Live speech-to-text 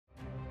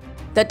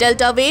The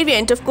Delta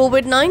variant of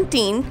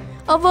COVID-19,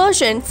 a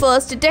version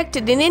first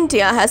detected in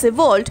India, has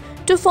evolved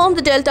to form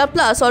the Delta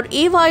Plus or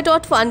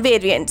AY.1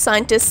 variant.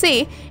 Scientists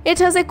say it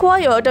has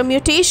acquired a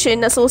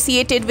mutation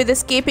associated with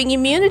escaping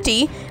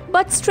immunity,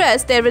 but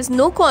stress there is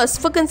no cause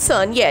for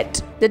concern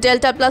yet. The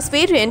Delta Plus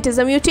variant is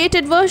a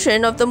mutated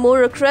version of the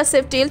more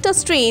aggressive Delta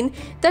strain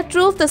that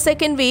drove the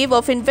second wave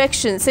of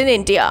infections in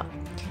India.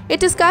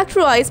 It is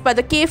characterized by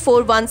the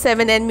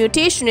K417N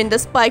mutation in the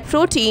spike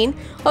protein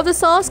of the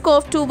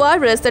SARS-CoV-2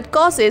 virus that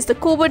causes the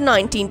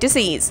COVID-19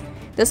 disease.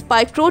 The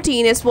spike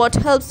protein is what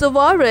helps the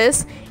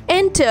virus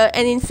enter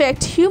and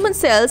infect human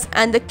cells,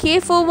 and the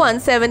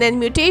K417N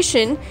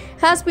mutation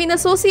has been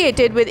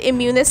associated with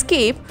immune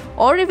escape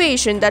or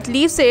evasion that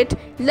leaves it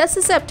less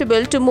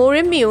susceptible to more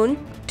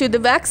immune to the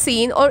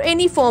vaccine or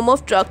any form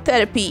of drug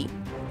therapy.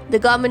 The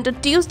government on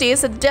Tuesday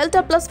said the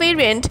Delta Plus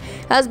variant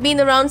has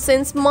been around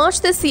since March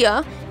this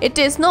year. It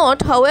is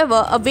not,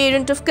 however, a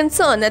variant of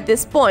concern at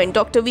this point.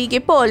 Dr.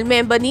 V.K. Paul,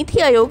 member Niti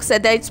Aayog,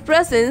 said that its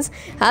presence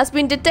has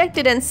been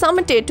detected and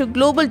submitted to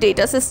global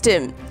data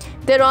system.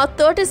 There are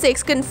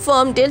 36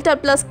 confirmed Delta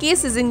Plus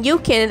cases in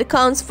UK, and it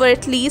accounts for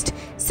at least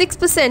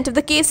 6% of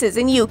the cases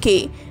in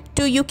UK.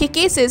 2 UK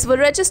cases were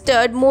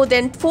registered more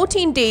than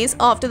 14 days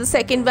after the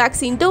second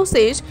vaccine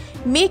dosage,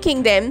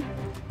 making them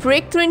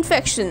breakthrough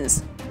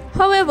infections.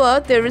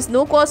 However, there is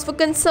no cause for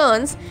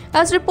concerns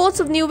as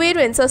reports of new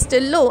variants are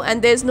still low and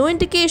there is no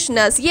indication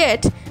as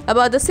yet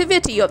about the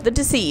severity of the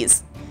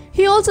disease.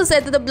 He also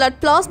said that the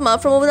blood plasma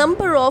from a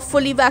number of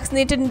fully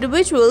vaccinated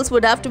individuals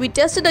would have to be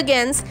tested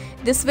against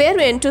this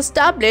variant to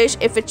establish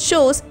if it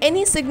shows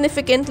any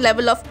significant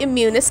level of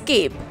immune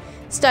escape.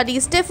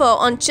 Studies differ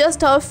on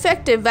just how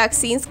effective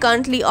vaccines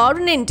currently are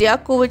in India,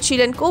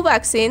 Covid-19 and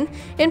Covaxin,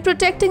 in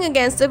protecting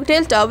against the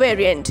Delta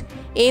variant.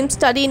 AIMS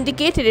study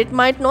indicated it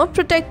might not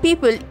protect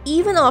people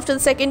even after the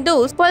second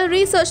dose, while a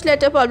research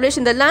letter published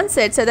in The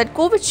Lancet said that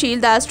Covid-19,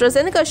 the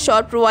AstraZeneca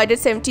shot, provided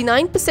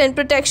 79%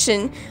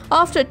 protection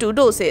after 2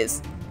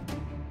 doses.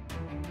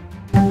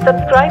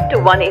 Subscribe to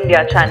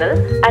Oneindia channel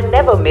and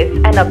never miss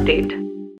an update.